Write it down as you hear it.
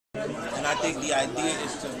And I think the idea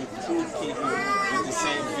is to recruit people with the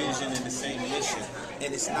same vision and the same mission.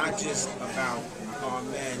 And it's not just about, oh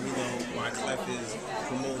man, you know, Wyclef is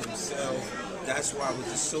promoting himself. That's why with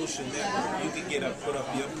the social network, you can get up, put up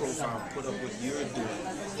your profile, put up what you're doing.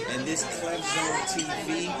 And this Clef Zone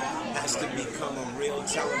TV has to become a real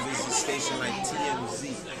television station like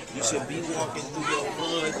TMZ. You should be walking through your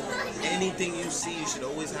hood. Anything you see, you should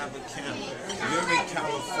always have a camera. You're in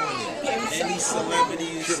California. Any celebrity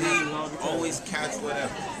you see, always catch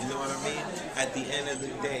whatever. You know what I mean? At the end of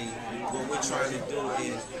the day, what we're trying to do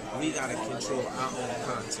is we got to control our own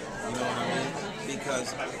content. You know what I mean?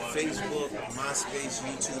 Because Facebook, MySpace,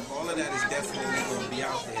 YouTube, all of that is definitely going to be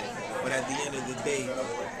out there. But at the end of the day,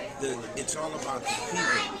 it's all about the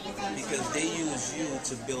people, because they use you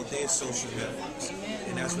to build their social networks.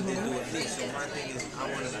 And that's what they do with me. So my thing is, I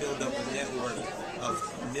want to build up a network of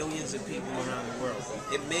millions of people around the world.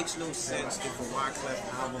 It makes no sense if a Wyclef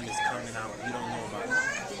album is coming out, you don't know about it.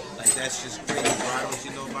 Like, that's just crazy. Why don't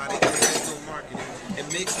you know about it? There's no marketing. It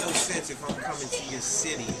makes no sense if I'm coming to your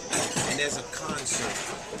city and there's a concert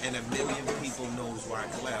and 1 million people knows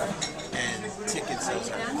Wyclef and ticket sales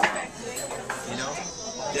happen. You know?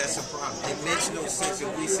 That's a problem. It makes no sense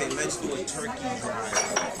if we say, let's do a turkey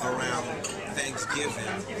drive around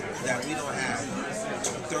Thanksgiving, that we don't have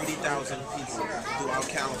 30,000 people throughout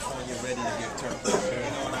California ready to give turkey.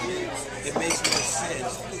 You know what I mean? It makes no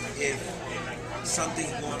sense if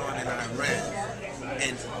something's going on in Iran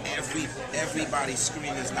and everybody's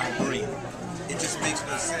screen is not green. It just makes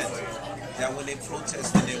no sense that when they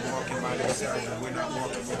protest and they're walking by themselves and we're not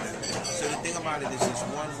walking with them. So the thing about it is it's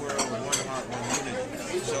one world, one heart, one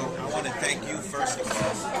unity. So I want to thank you first of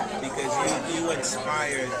all, because you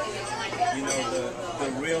inspired, you know, the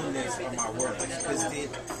realness of my work. Because you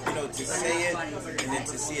know, to say it and then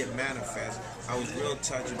to see it manifest, I was real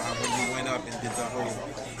touched about when you went up and did the whole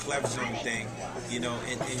Clef Zone thing, you know,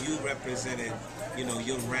 and you represented, you know,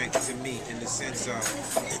 your rank to me in the sense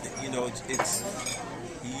of, you know, it's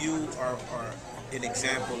you are an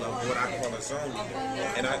example of what I call a zone leader.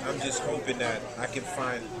 And I'm just hoping that I can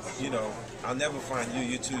find, you know, I'll never find you,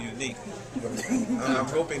 you're too unique. I'm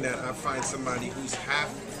hoping that I find somebody who's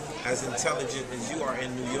half as intelligent as you are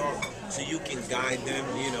in New York, so you can guide them,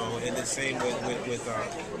 you know, and the same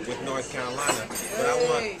with North Carolina. But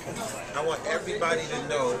I want everybody to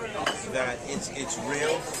know that it's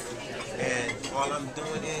real. And all I'm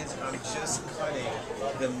doing is I'm just cutting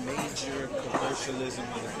the major commercialism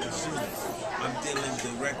of the consumers. I'm dealing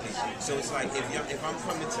directly. So it's like if I'm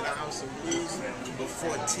coming to the House of Blues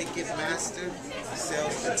before Ticketmaster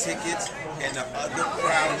sells the tickets and the other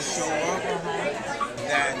crowds show up,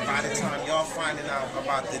 that by the time y'all finding out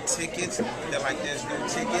about the tickets, they're like, there's no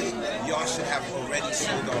tickets, y'all should have already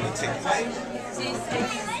sold all the tickets.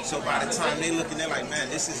 So by the time they looking, they're like, man,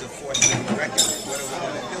 this is a fortune record. What are we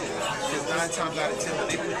gonna do? Because 9 times out of 10, when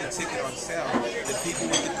they put the ticket on sale, the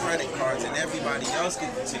people with the credit cards and everybody else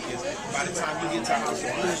get the tickets. By the time you get to House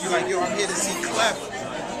of Blues, you're like, yo, I'm here to see Clef.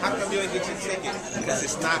 How come you ain't get your ticket? Because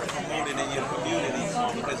it's not promoted in your community,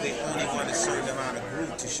 because they only want a certain amount of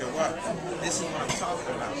group to show up. This is what I'm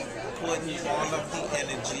talking about. Putting all of the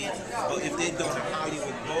energy. But if they're doing a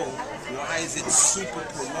Hollywood Bowl, why is it super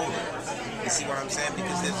promoted? You see what I'm saying?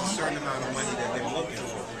 Because there's a certain amount of money that they're looking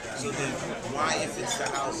for. So then, why, if it's the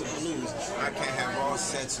House of Blues, I can't have all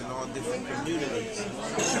sets in all different communities?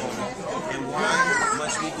 And why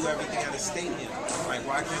must we do everything at a stadium? Like,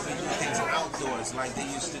 why can't we do things outdoors like they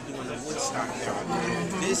used to do in the Woodstock era?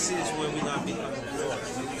 This is where we're going to become a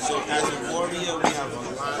warrior. So as a warrior, we have a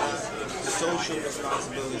lot of social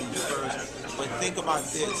responsibilities first. But think about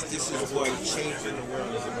this. This is what changing the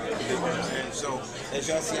world is about. You know what I'm saying? So, as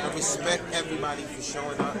y'all see, I respect everybody for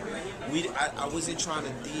showing up. I wasn't trying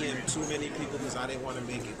to DM too many people because I didn't want to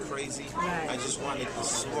make it crazy. I just wanted a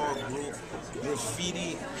small group.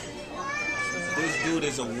 Graffiti, this dude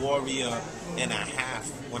is a warrior and a half.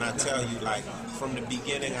 When I tell you, like, from the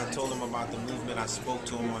beginning, I told him about the movement. I spoke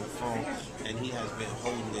to him on the phone, and he has been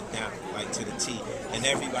holding it down, like, to the T. And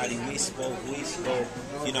everybody we spoke,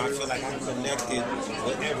 you know, I feel like I'm connected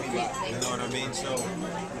with everybody, you know what I mean?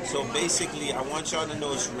 So basically, I want y'all to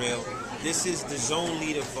know it's real. This is the zone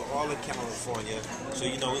leader for all of California. So,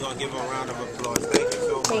 you know, we're going to give him a round of applause. Thank you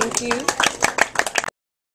so much. Thank you.